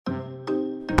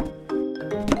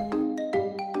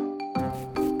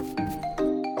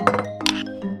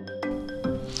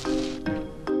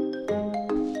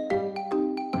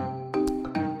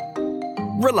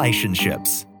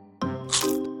Relationships.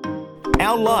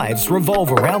 Our lives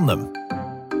revolve around them.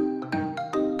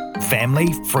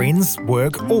 Family, friends,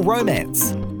 work, or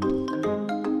romance.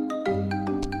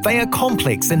 They are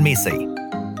complex and messy,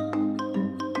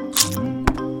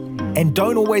 and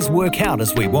don't always work out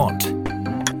as we want.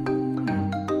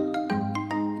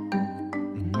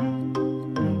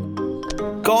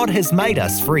 God has made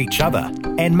us for each other,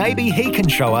 and maybe He can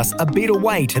show us a better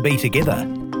way to be together.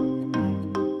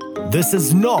 This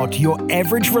is not your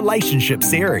average relationship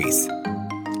series.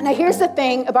 Now, here's the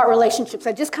thing about relationships.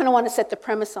 I just kind of want to set the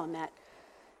premise on that.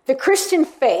 The Christian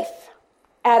faith,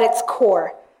 at its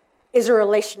core, is a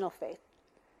relational faith.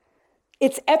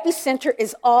 Its epicenter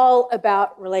is all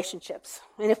about relationships.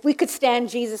 And if we could stand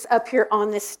Jesus up here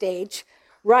on this stage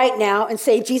right now and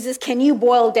say, Jesus, can you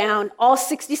boil down all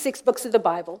 66 books of the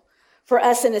Bible for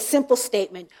us in a simple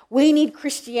statement? We need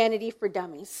Christianity for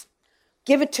dummies.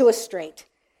 Give it to us straight.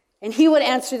 And he would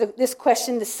answer this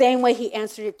question the same way he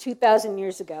answered it 2,000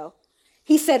 years ago.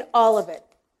 He said all of it,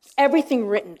 everything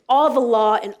written, all the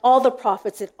law and all the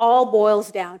prophets, it all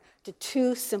boils down to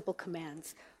two simple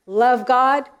commands. Love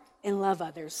God and love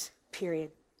others, period.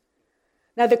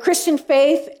 Now, the Christian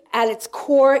faith at its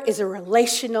core is a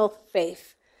relational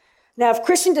faith. Now, if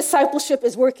Christian discipleship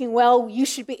is working well, you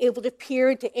should be able to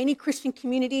peer into any Christian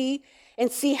community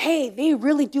and see, hey, they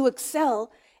really do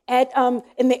excel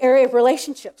in the area of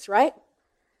relationships, right?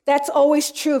 That's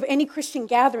always true of any Christian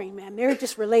gathering, man. They're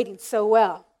just relating so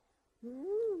well.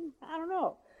 I don't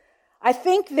know. I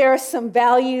think there are some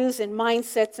values and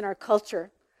mindsets in our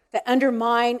culture that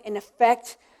undermine and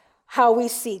affect how we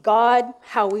see God,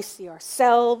 how we see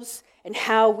ourselves, and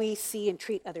how we see and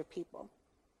treat other people.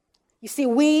 You see,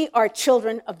 we are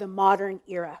children of the modern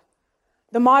era.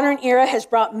 The modern era has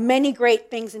brought many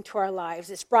great things into our lives.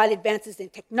 It's brought advances in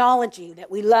technology that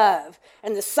we love,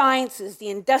 and the sciences, the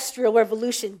Industrial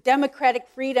Revolution, democratic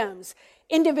freedoms,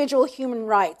 individual human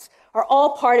rights are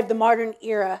all part of the modern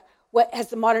era,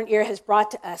 the modern era has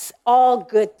brought to us, all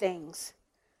good things.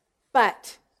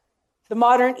 But the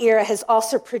modern era has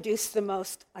also produced the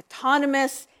most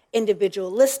autonomous,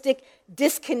 individualistic,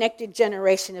 disconnected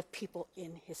generation of people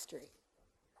in history.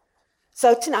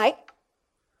 So tonight,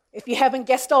 if you haven't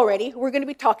guessed already, we're going to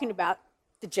be talking about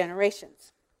the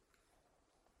generations.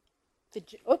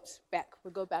 We'll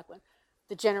go back one.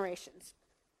 The generations.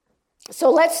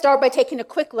 So let's start by taking a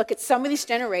quick look at some of these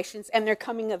generations and their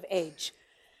coming of age.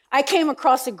 I came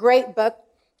across a great book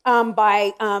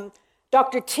by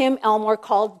Dr. Tim Elmore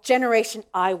called Generation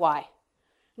IY.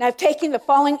 And I've taken the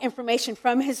following information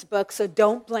from his book, so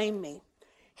don't blame me.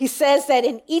 He says that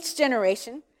in each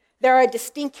generation, there are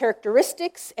distinct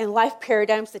characteristics and life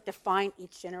paradigms that define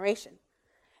each generation.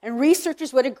 And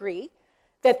researchers would agree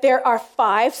that there are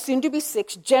 5, soon to be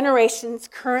 6, generations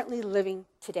currently living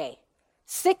today.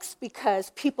 6 because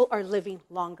people are living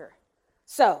longer.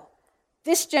 So,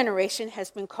 this generation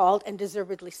has been called, and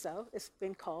deservedly so, it's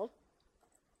been called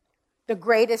the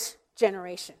greatest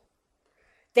generation.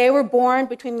 They were born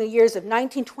between the years of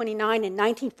 1929 and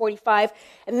 1945,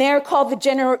 and they are called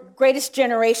the greatest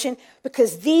generation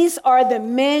because these are the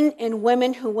men and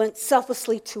women who went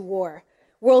selflessly to war,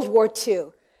 World War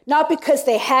II. Not because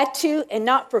they had to, and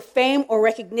not for fame or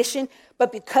recognition,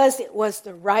 but because it was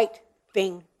the right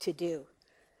thing to do.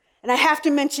 And I have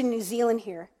to mention New Zealand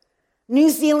here. New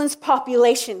Zealand's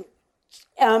population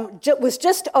was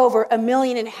just over 1.5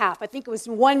 million. I think it was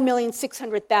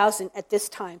 1,600,000 at this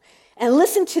time. And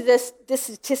listen to this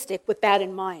statistic with that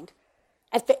in mind.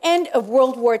 At the end of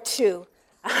World War II,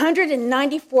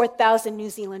 194,000 New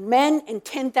Zealand men and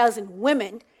 10,000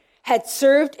 women had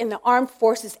served in the armed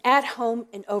forces at home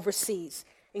and overseas.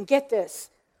 And get this,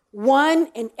 1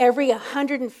 in every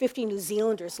 150 New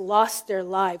Zealanders lost their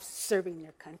lives serving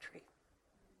their country.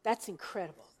 That's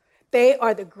incredible. They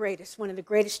are the greatest, one of the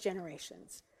greatest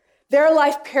generations. Their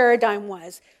life paradigm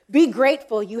was, be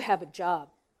grateful you have a job.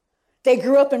 They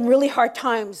grew up in really hard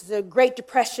times, the Great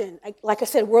Depression, like I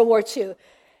said, World War II.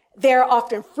 They're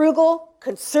often frugal,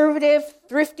 conservative,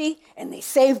 thrifty, and they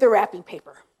save the wrapping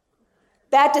paper.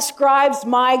 That describes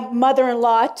my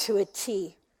mother-in-law to a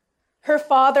T. Her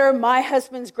father, my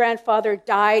husband's grandfather,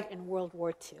 died in World War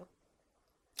II.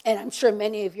 And I'm sure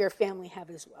many of your family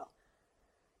have as well.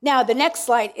 Now, the next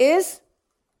slide is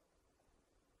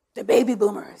the baby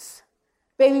boomers.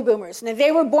 Baby boomers. Now, they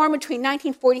were born between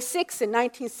 1946 and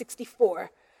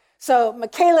 1964. So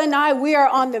Michaela and I, we are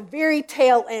on the very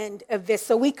tail end of this,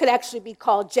 so we could actually be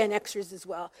called Gen Xers as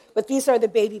well. But these are the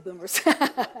baby boomers.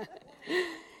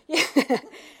 Yeah.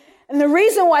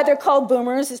 why they're called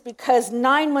boomers is because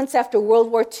 9 months after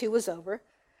World War II was over,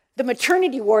 the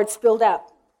maternity ward spilled out.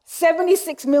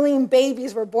 76 million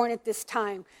babies were born at this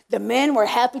time. The men were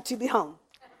happy to be home.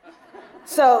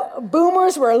 So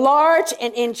boomers were large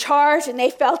and in charge, and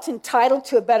they felt entitled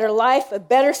to a better life, a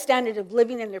better standard of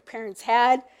living than their parents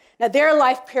had. Now, their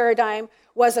life paradigm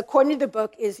was, according to the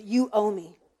book, is you owe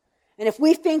me. And if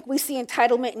we think we see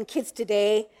entitlement in kids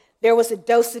today, there was a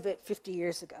dose of it 50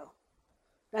 years ago.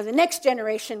 Now, the next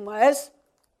generation was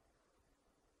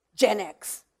Gen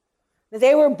X. Now,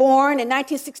 they were born in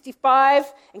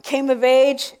 1965 and came of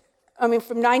age, from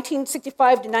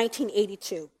 1965 to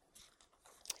 1982.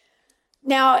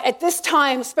 Now, at this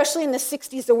time, especially in the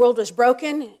 60s, the world was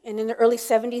broken, and in the early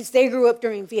 70s, they grew up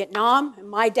during Vietnam, and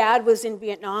my dad was in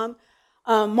Vietnam.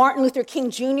 Martin Luther King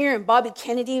Jr. and Bobby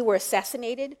Kennedy were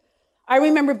assassinated. I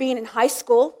remember being in high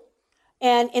school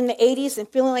and in the 80s and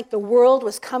feeling like the world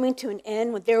was coming to an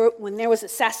end when there was an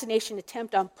assassination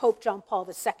attempt on Pope John Paul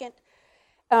II,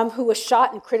 who was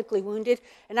shot and critically wounded.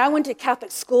 And I went to Catholic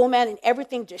school, man, and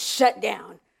everything just shut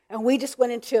down. And we just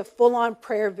went into a full-on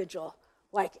prayer vigil.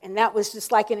 And that was just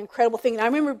like an incredible thing. And I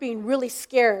remember being really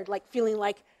scared, feeling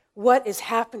like, what is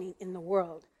happening in the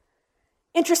world?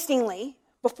 Interestingly,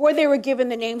 before they were given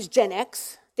the names Gen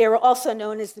X, they were also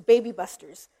known as the baby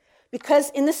busters, because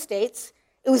in the States,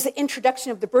 it was the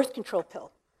introduction of the birth control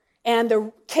pill and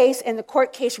the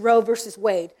court case Roe versus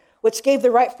Wade, which gave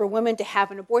the right for women to have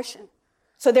an abortion.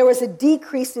 So there was a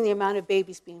decrease in the amount of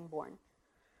babies being born.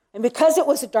 And because it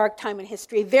was a dark time in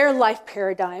history, their life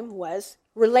paradigm was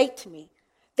relate to me.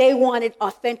 They wanted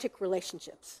authentic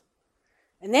relationships.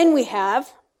 And then we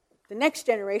have, the next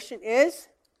generation is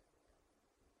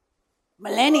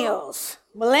millennials,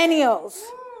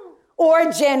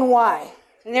 or Gen Y.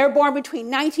 And they were born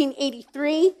between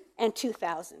 1983 and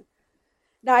 2000.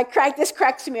 Now, this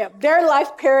cracks me up. Their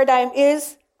life paradigm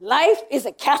is, life is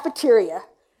a cafeteria.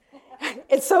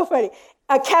 It's so funny.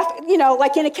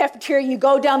 Like in a cafeteria, you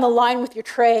go down the line with your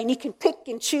tray and you can pick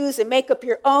and choose and make up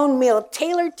your own meal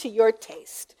tailored to your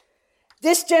taste.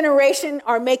 This generation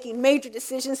are making major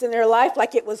decisions in their life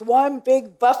like it was one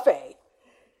big buffet.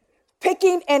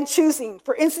 Picking and choosing.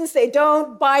 For instance, they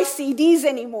don't buy CDs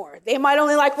anymore. They might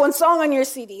only like one song on your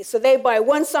CD, so they buy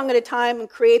one song at a time and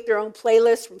create their own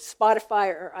playlist from Spotify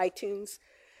or iTunes.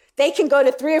 They can go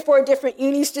to 3 or 4 different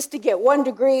unis just to get one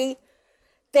degree.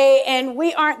 And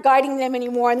we aren't guiding them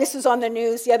anymore, and this was on the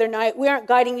news the other night, we aren't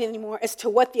guiding them anymore as to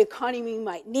what the economy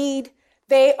might need.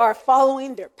 They are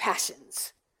following their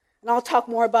passions. And I'll talk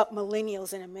more about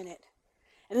millennials in a minute.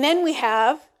 And then we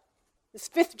have this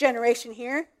 5th generation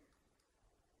here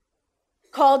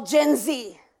called Gen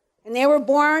Z. And they were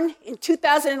born in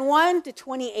 2001 to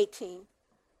 2018.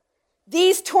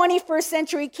 These 21st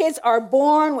century kids are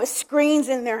born with screens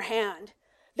in their hand.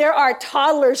 There are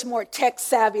toddlers more tech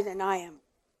savvy than I am.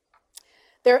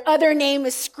 Their other name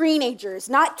is screenagers,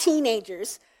 not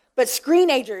teenagers, but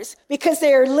screenagers, because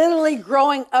they are literally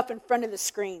growing up in front of the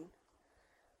screen.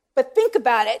 But think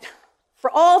about it.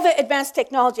 For all the advanced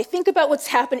technology, think about what's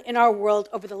happened in our world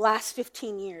over the last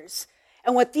 15 years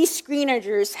and what these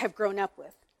screenagers have grown up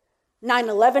with.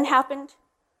 9/11 happened.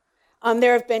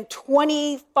 There have been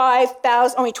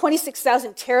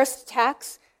 26,000 terrorist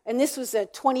attacks, and this was a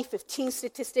 2015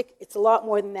 statistic. It's a lot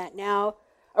more than that now.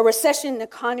 A recession in the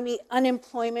economy,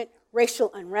 unemployment,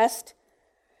 racial unrest.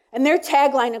 And their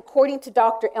tagline, according to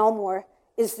Dr. Elmore,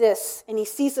 is this, and he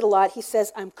sees it a lot. He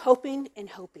says, I'm coping and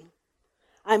hoping.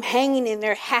 I'm hanging in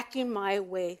there, hacking my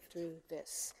way through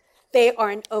this. They are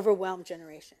an overwhelmed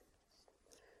generation.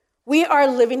 We are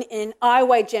living in an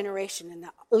IY generation, and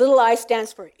the little I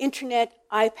stands for internet,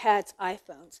 iPads,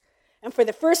 iPhones. And for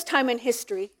the first time in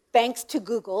history, thanks to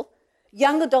Google,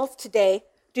 young adults today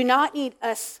do not need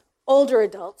us older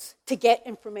adults to get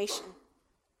information.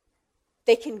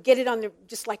 They can get it on their,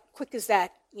 just like quick as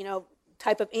that,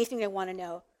 type of anything they want to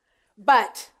know.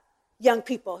 But, young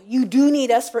people, you do need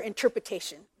us for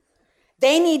interpretation.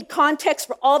 They need context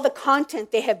for all the content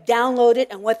they have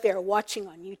downloaded and what they're watching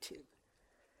on YouTube.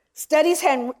 Studies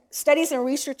and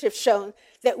research have shown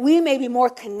that we may be more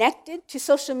connected to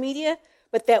social media,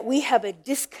 but that we have a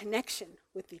disconnection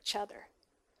with each other.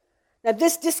 Now,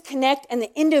 this disconnect and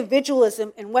the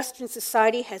individualism in Western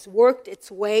society has worked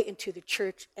its way into the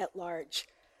church at large.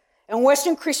 And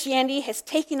Western Christianity has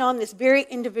taken on has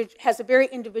a very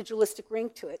individualistic ring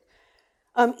to it.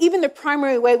 Even the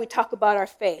primary way we talk about our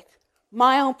faith,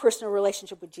 my own personal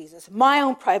relationship with Jesus, my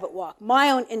own private walk,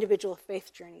 my own individual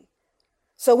faith journey.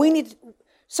 So we need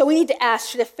to ask,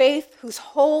 should a faith whose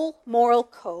whole moral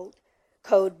code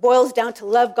boils down to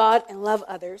love God and love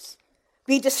others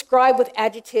be described with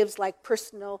adjectives like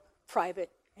personal,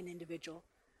 private, and individual?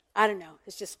 I don't know.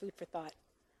 It's just food for thought.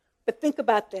 But think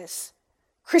about this.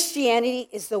 Christianity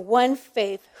is the one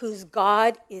faith whose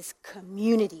God is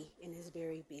community in his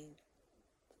very being.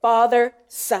 Father,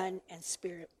 Son, and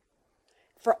Spirit.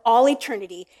 For all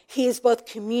eternity, he is both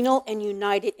communal and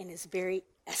united in his very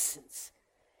essence.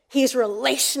 He is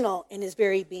relational in his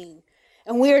very being.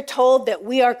 And we are told that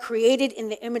we are created in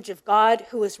the image of God,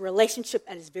 who is relationship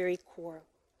at his very core.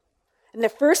 And the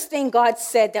first thing God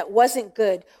said that wasn't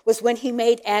good was when he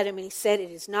made Adam, and he said, it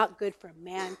is not good for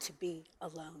man to be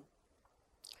alone.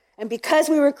 And because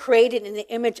we were created in the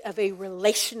image of a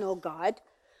relational God,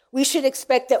 we should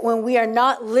expect that when we are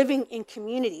not living in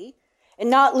community and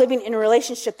not living in a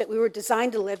relationship that we were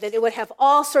designed to live, that it would have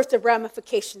all sorts of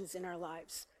ramifications in our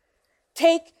lives.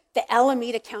 Take the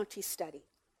Alameda County study.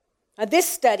 Now, this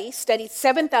study studied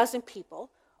 7,000 people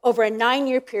over a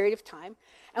 9-year period of time,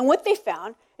 and what they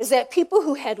found is that people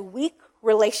who had weak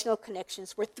relational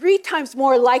connections were 3 times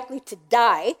more likely to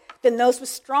die than those with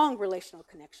strong relational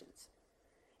connections.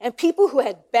 And people who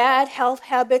had bad health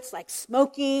habits like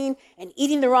smoking and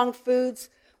eating the wrong foods,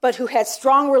 but who had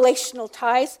strong relational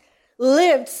ties,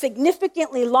 lived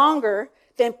significantly longer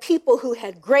than people who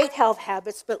had great health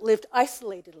habits but lived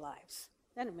isolated lives.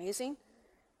 Isn't that amazing?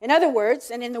 In other words,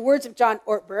 and in the words of John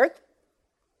Ortberg,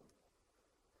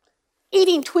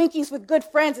 eating Twinkies with good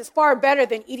friends is far better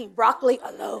than eating broccoli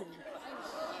alone.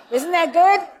 Isn't that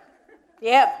good?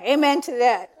 Yep, amen to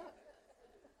that.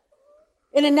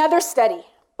 In another study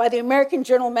by the American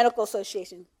Journal of Medical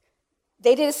Association,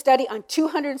 they did a study on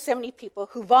 270 people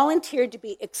who volunteered to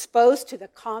be exposed to the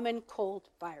common cold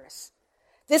virus.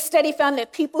 This study found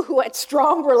that people who had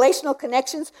strong relational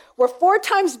connections were 4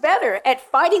 times better at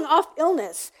fighting off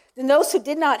illness than those who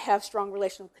did not have strong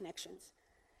relational connections.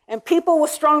 And people with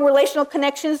strong relational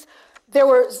connections, they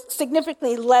were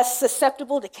significantly less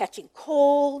susceptible to catching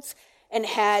colds and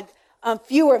had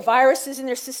fewer viruses in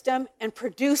their system and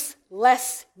produced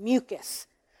less mucus.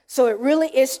 So it really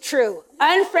is true.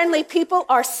 Unfriendly people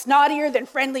are snottier than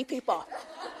friendly people.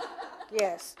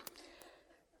 Yes.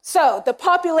 So the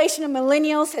population of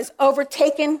millennials has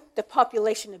overtaken the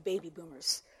population of baby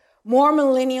boomers. More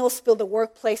millennials fill the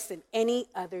workplace than any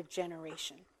other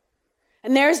generation.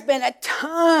 And there's been a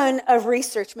ton of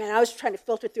research, man. I was trying to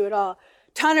filter through it all.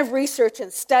 Ton of research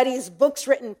and studies, books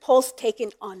written, polls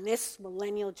taken on this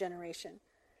millennial generation.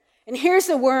 And here's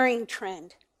a worrying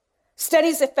trend.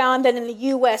 Studies have found that in the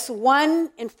U.S.,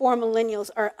 1 in 4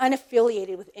 millennials are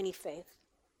unaffiliated with any faith.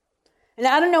 And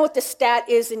I don't know what the stat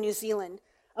is in New Zealand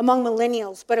among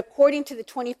millennials, but according to the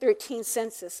 2013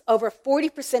 census, over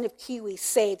 40% of Kiwis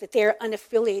say that they are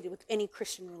unaffiliated with any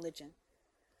Christian religion.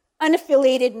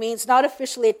 Unaffiliated means not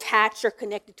officially attached or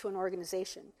connected to an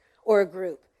organization or a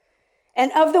group.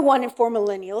 And of the 1 in 4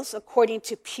 millennials, according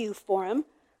to Pew Forum,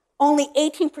 only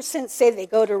 18% say they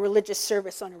go to a religious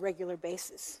service on a regular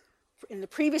basis. In the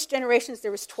previous generations,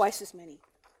 there was twice as many.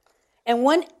 And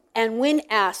when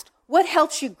asked, what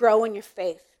helps you grow in your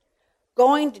faith?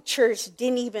 Going to church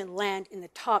didn't even land in the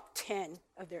top 10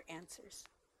 of their answers.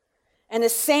 And the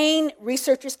saying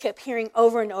researchers kept hearing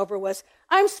over and over was,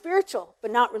 I'm spiritual,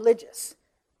 but not religious.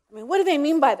 I mean, what do they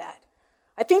mean by that?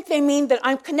 I think they mean that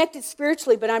I'm connected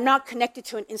spiritually, but I'm not connected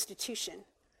to an institution.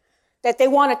 That they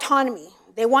want autonomy.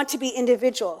 They want to be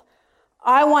individual.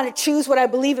 I want to choose what I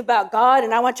believe about God,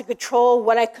 and I want to control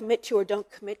what I commit to or don't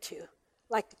commit to,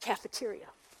 like the cafeteria.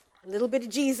 A little bit of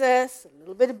Jesus, a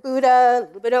little bit of Buddha, a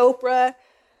little bit of Oprah.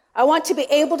 I want to be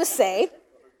able to say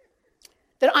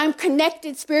that I'm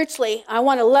connected spiritually. I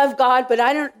want to love God, but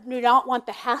I do not want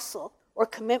the hassle or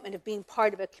commitment of being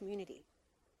part of a community.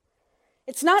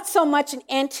 It's not so much an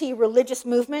anti-religious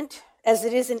movement as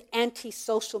it is an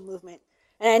anti-social movement.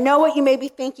 And I know what you may be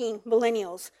thinking,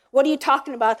 millennials. What are you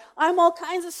talking about? I'm all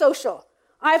kinds of social.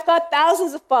 I've got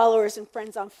thousands of followers and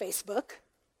friends on Facebook.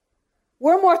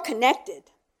 We're more connected.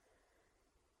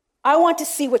 I want to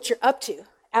see what you're up to,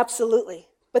 absolutely.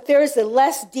 But there is a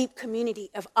less deep community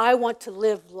of I want to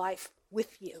live life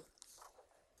with you.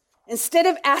 Instead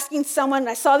of asking someone,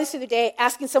 I saw this the other day,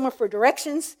 asking someone for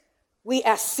directions, we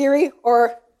ask Siri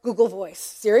or Google Voice.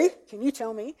 Siri, can you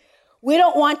tell me? We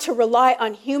don't want to rely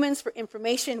on humans for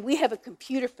information. We have a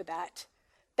computer for that.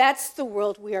 That's the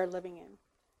world we are living in.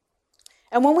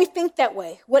 And when we think that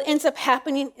way, what ends up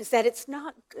happening is that it's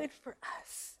not good for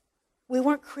us. We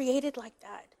weren't created like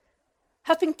that.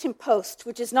 Huffington Post,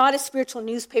 which is not a spiritual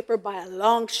newspaper by a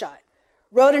long shot,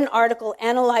 wrote an article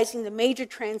analyzing the major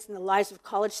trends in the lives of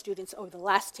college students over the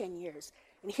last 10 years.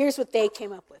 And here's what they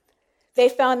came up with. They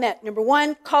found that, number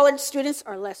 1, college students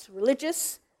are less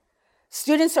religious.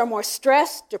 Students are more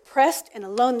stressed, depressed, and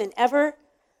alone than ever.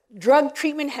 Drug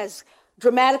treatment has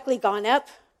dramatically gone up.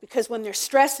 because when they're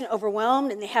stressed and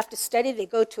overwhelmed and they have to study, they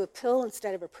go to a pill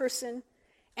instead of a person.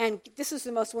 And this is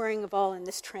the most worrying of all in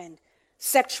this trend.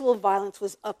 Sexual violence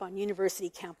was up on university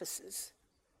campuses.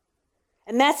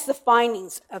 And that's the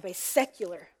findings of a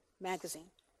secular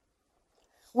magazine.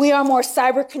 We are more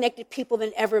cyber-connected people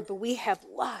than ever, but we have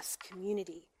lost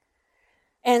community.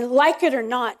 And like it or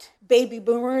not, baby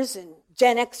boomers and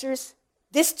Gen Xers,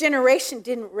 this generation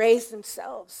didn't raise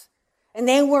themselves. And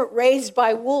they weren't raised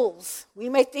by wolves. We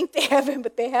may think they have been,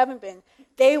 but they haven't been.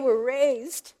 They were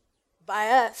raised by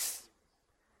us.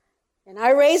 And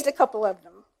I raised a couple of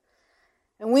them.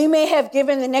 And we may have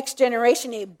given the next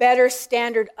generation a better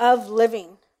standard of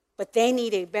living, but they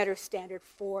need a better standard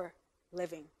for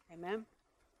living. Amen?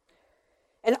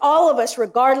 And all of us,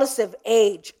 regardless of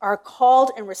age, are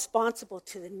called and responsible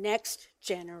to the next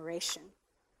generation.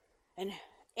 And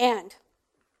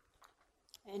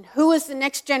who is the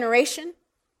next generation?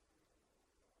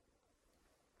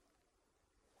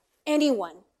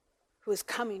 Anyone who is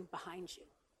coming behind you.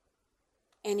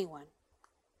 Anyone.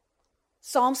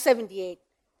 Psalm 78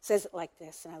 says it like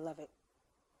this, and I love it.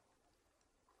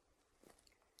 It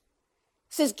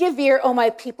says, "Give ear, O my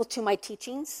people, to my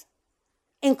teachings.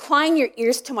 Incline your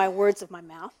ears to my words of my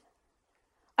mouth.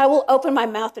 I will open my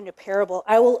mouth in a parable.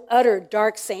 I will utter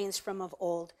dark sayings from of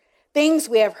old, things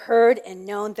we have heard and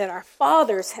known that our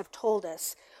fathers have told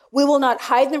us. We will not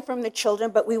hide them from the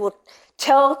children, but we will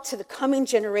tell to the coming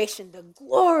generation the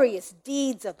glorious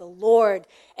deeds of the Lord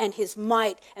and his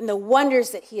might and the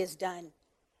wonders that he has done.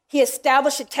 He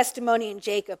established a testimony in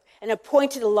Jacob and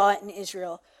appointed a law in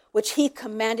Israel, which he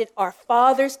commanded our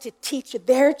fathers to teach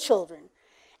their children,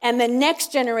 and the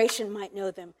next generation might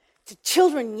know them, to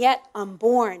children yet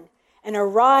unborn, and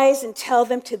arise and tell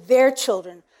them to their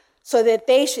children, so that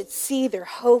they should see their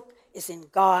hope is in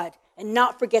God, and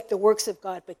not forget the works of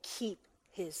God, but keep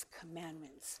his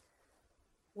commandments."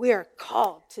 We are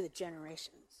called to the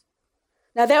generations.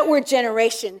 Now that word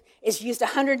generation is used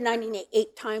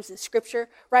 198 times in Scripture,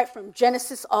 right from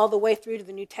Genesis all the way through to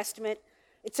the New Testament.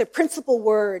 It's a principal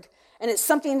word, and it's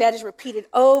something that is repeated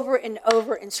over and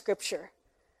over in Scripture.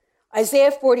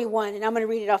 Isaiah 41, and I'm going to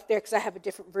read it off there because I have a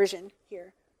different version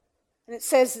here. And it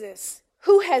says this,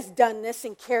 "Who has done this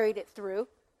and carried it through,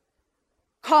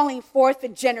 calling forth the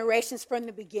generations from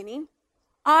the beginning?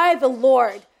 I, the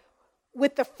Lord,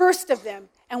 with the first of them,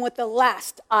 and with the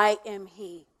last, I am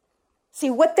he." See,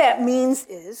 what that means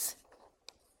is,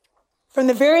 from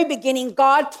the very beginning,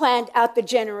 God planned out the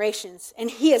generations, and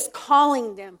he is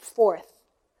calling them forth.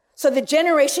 So the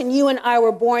generation you and I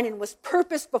were born in was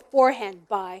purposed beforehand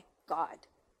by God.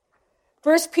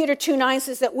 1 Peter 2:9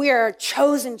 says that we are a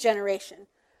chosen generation.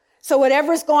 So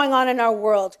whatever's going on in our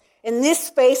world, in this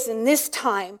space, in this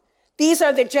time, these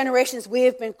are the generations we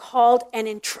have been called and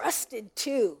entrusted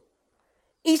to.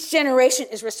 Each generation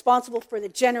is responsible for the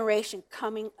generation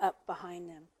coming up behind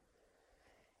them.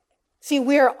 See,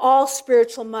 we are all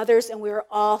spiritual mothers and we are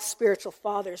all spiritual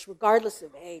fathers, regardless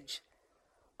of age.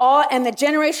 And the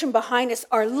generation behind us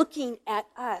are looking at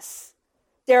us.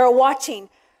 They are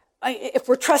watching if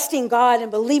we're trusting God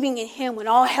and believing in him when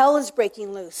all hell is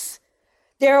breaking loose.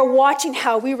 They are watching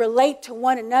how we relate to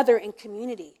one another in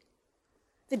community.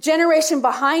 The generation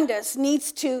behind us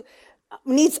needs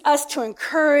us to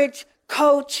encourage,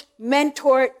 coach,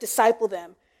 mentor, disciple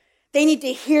them. They need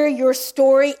to hear your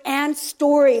story and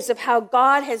stories of how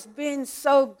God has been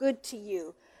so good to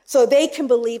you so they can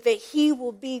believe that he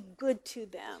will be good to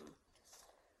them.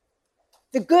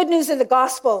 The good news of the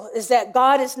gospel is that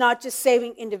God is not just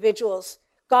saving individuals.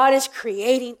 God is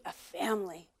creating a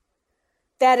family.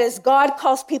 That as God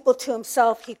calls people to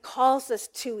himself, he calls us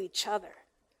to each other.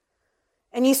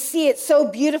 And you see it so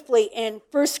beautifully in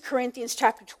 1 Corinthians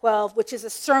chapter 12, which is a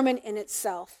sermon in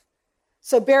itself.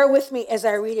 So bear with me as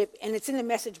I read it, and it's in the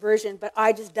Message version, but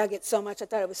I just dug it so much. I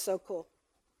thought it was so cool.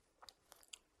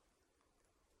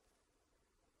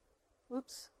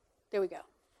 Oops, there we go.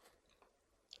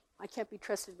 I can't be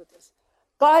trusted with this.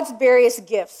 God's various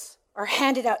gifts are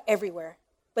handed out everywhere,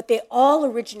 but they all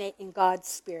originate in God's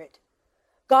Spirit.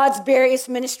 God's various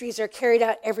ministries are carried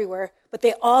out everywhere, but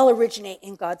they all originate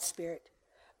in God's Spirit.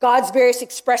 God's various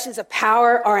expressions of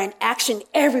power are in action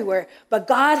everywhere, but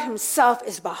God himself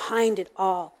is behind it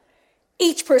all.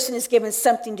 Each person is given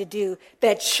something to do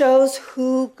that shows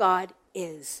who God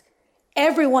is.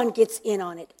 Everyone gets in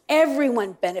on it.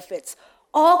 Everyone benefits.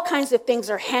 All kinds of things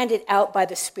are handed out by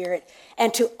the Spirit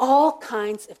and to all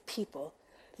kinds of people.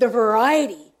 The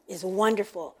variety is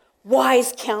wonderful.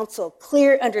 Wise counsel,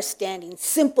 clear understanding,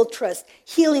 simple trust,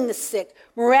 healing the sick,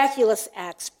 miraculous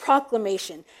acts,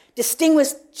 proclamation,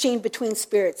 distinguishing between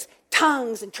spirits,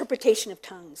 tongues, interpretation of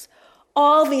tongues.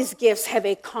 All these gifts have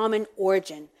a common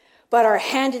origin, but are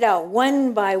handed out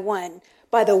one by one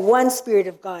by the one Spirit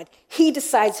of God. He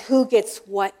decides who gets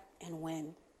what and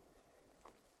when.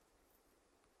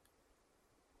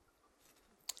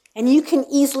 And you can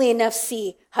easily enough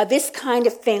see how this kind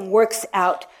of thing works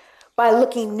out by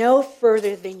looking no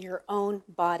further than your own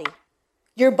body.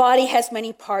 Your body has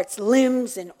many parts,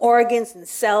 limbs and organs and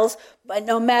cells, but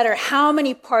no matter how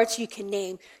many parts you can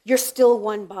name, you're still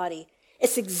one body.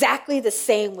 It's exactly the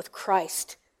same with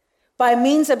Christ. By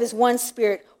means of his one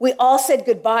Spirit, we all said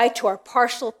goodbye to our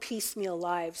partial piecemeal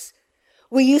lives.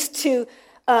 We used to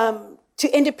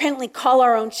independently call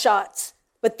our own shots,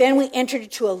 but then we entered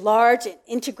into a large and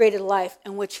integrated life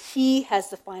in which he has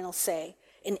the final say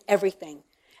in everything.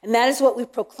 And that is what we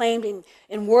proclaimed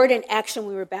in word and action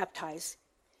when we were baptized.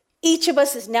 Each of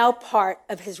us is now part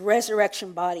of his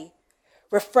resurrection body,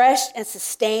 refreshed and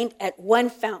sustained at one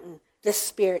fountain, the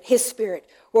Spirit, his Spirit,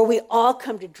 where we all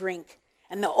come to drink.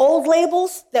 And the old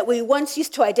labels that we once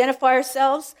used to identify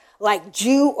ourselves, like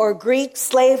Jew or Greek,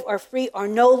 slave or free, are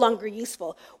no longer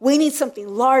useful. We need something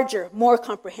larger, more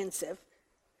comprehensive.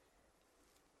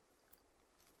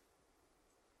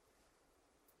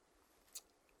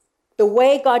 The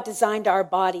way God designed our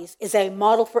bodies is a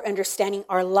model for understanding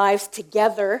our lives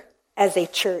together as a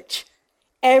church.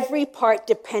 Every part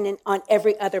dependent on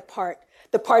every other part.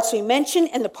 The parts we mention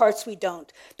and the parts we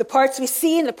don't. The parts we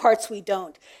see and the parts we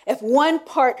don't. If one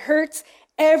part hurts,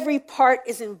 every part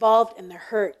is involved in the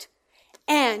hurt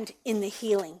and in the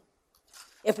healing.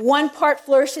 If one part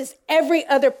flourishes, every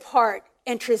other part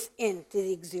enters into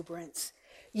the exuberance.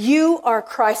 You are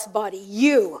Christ's body.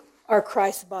 You are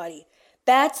Christ's body.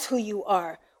 That's who you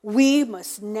are. We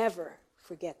must never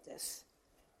forget this.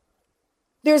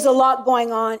 There's a lot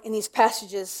going on in these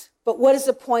passages, but what is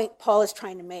the point Paul is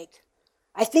trying to make?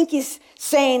 I think he's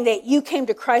saying that you came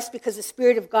to Christ because the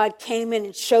Spirit of God came in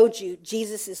and showed you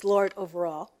Jesus is Lord over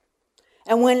all.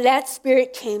 And when that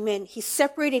Spirit came in, he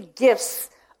separated gifts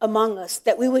among us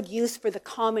that we would use for the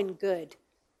common good.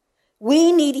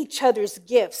 We need each other's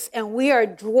gifts, and we are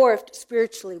dwarfed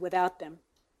spiritually without them.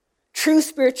 True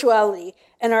spirituality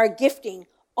and our gifting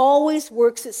always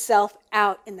works itself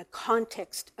out in the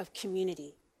context of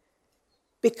community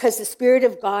because the Spirit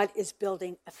of God is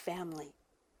building a family.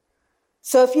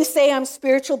 So if you say I'm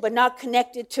spiritual but not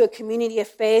connected to a community of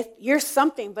faith, you're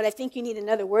something, but I think you need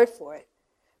another word for it.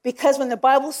 Because when the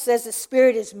Bible says the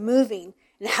Spirit is moving,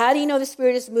 and how do you know the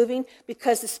Spirit is moving?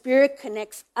 Because the Spirit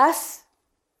connects us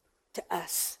to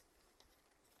us.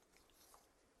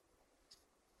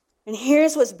 And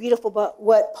here's what's beautiful about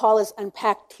what Paul has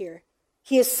unpacked here.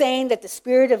 He is saying that the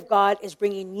Spirit of God is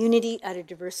bringing unity out of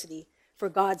diversity for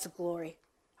God's glory.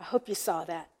 I hope you saw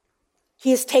that.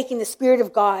 He is taking the Spirit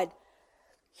of God.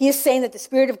 He is saying that the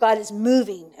Spirit of God is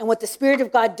moving. And what the Spirit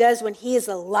of God does when he is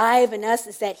alive in us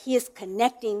is that he is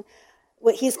connecting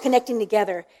what he's connecting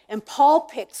together. And Paul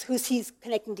picks who he's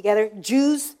connecting together,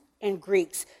 Jews and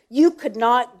Greeks. You could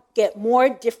not get more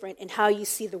different in how you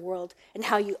see the world and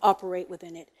how you operate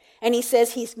within it. And he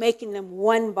says he's making them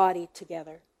one body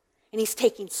together. And he's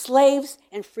taking slaves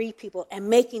and free people and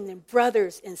making them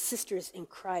brothers and sisters in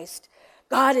Christ.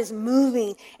 God is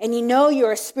moving, and you know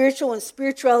you're spiritual, and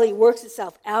spirituality works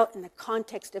itself out in the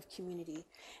context of community.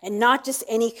 And not just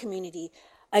any community,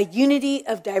 a unity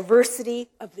of diversity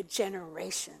of the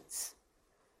generations.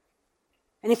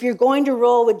 And if you're going to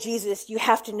roll with Jesus, you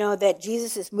have to know that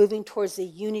Jesus is moving towards the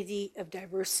unity of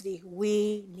diversity.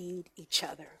 We need each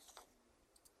other.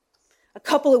 A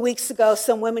couple of weeks ago,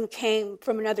 some women came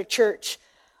from another church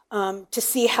to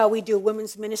see how we do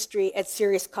women's ministry at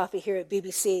Serious Coffee here at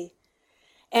BBC.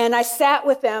 And I sat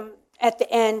with them at the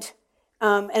end,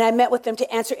 and I met with them to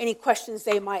answer any questions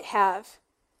they might have.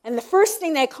 And the first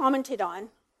thing they commented on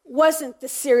wasn't the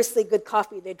seriously good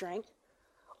coffee they drank,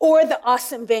 or the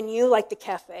awesome venue like the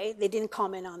cafe. They didn't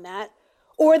comment on that.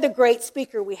 Or the great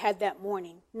speaker we had that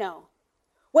morning. No.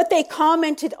 What they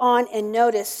commented on and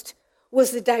noticed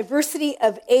was the diversity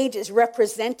of ages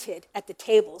represented at the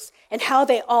tables and how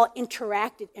they all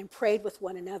interacted and prayed with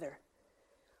one another.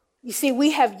 You see,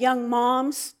 we have young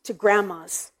moms to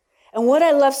grandmas. And what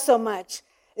I love so much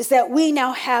is that we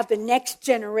now have the next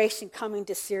generation coming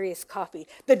to Serious Coffee,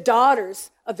 the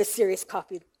daughters of the Serious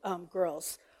Coffee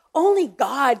girls. Only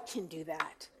God can do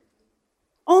that.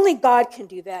 Only God can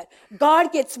do that.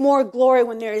 God gets more glory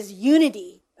when there is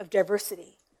unity of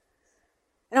diversity.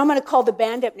 And I'm going to call the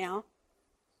band up now.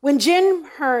 When Jim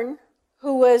Hearn,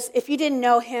 who was, if you didn't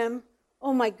know him,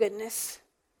 oh my goodness,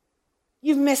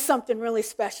 you've missed something really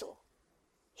special.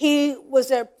 He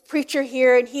was a preacher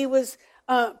here, and he was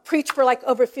preached for like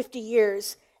over 50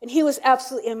 years, and he was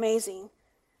absolutely amazing.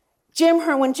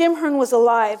 When Jim Hearn was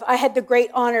alive, I had the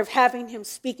great honor of having him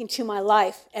speak into my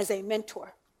life as a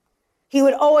mentor. He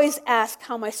would always ask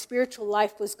how my spiritual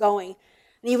life was going.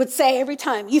 And he would say every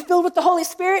time, "You filled with the Holy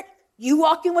Spirit? You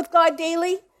walking with God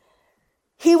daily?"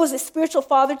 He was a spiritual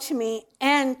father to me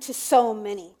and to so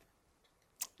many.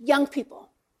 Young people,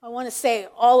 I want to say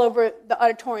all over the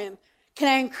auditorium, can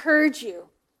I encourage you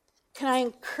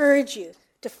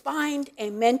to find a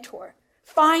mentor?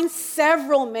 Find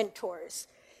several mentors.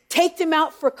 Take them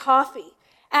out for coffee.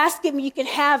 Ask them if you can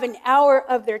have an hour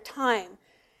of their time.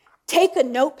 Take a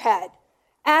notepad.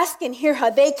 Ask and hear how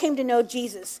they came to know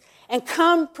Jesus. And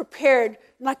come prepared,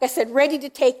 like I said, ready to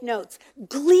take notes.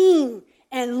 Glean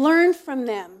and learn from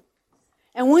them.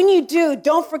 And when you do,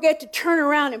 don't forget to turn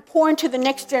around and pour into the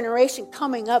next generation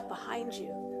coming up behind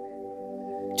you.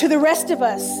 To the rest of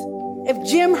us, if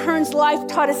Jim Hearn's life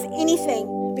taught us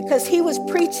anything, because he was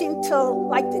preaching till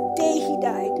like the day he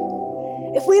died,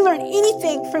 if we learn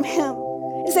anything from him,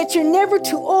 is that you're never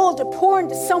too old to pour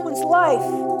into someone's life.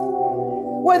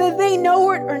 Whether they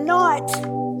know it or not,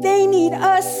 they need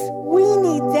us, we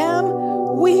need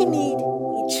them, we need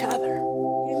each other.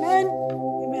 Amen?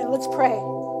 Amen. Let's pray.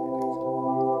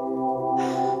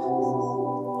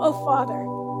 Oh, Father,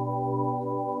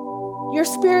 your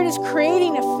Spirit is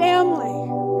creating a family.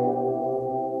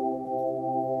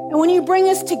 And when you bring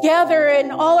us together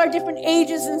in all our different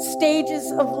ages and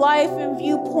stages of life and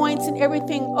viewpoints and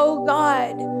everything, oh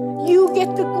God, you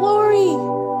get the glory.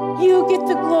 You get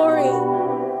the glory.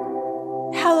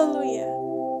 Hallelujah.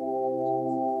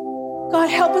 God,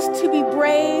 help us to be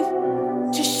brave,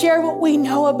 to share what we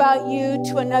know about you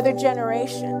to another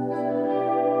generation.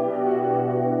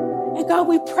 And God,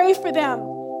 we pray for them.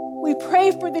 We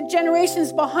pray for the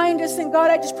generations behind us. And God,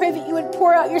 I just pray that you would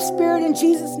pour out your Spirit in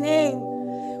Jesus' name.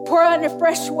 Pour out in a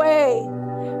fresh way.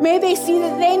 May they see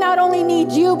that they not only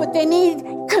need you, but they need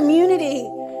community.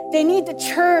 They need the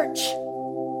church.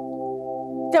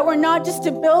 That we're not just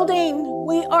a building,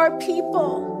 we are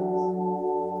people.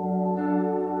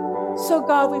 So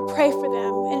God, we pray for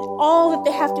them and all that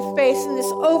they have to face in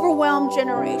this overwhelmed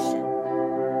generation.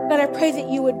 God, I pray that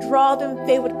you would draw them,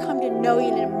 they would come to know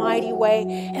you in a mighty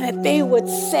way, and that they would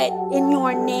set in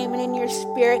your name and in your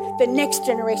Spirit the next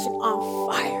generation on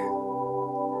fire.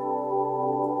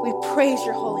 We praise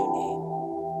your holy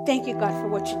name. Thank you, God, for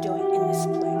what you're doing in this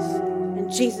place. In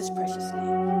Jesus'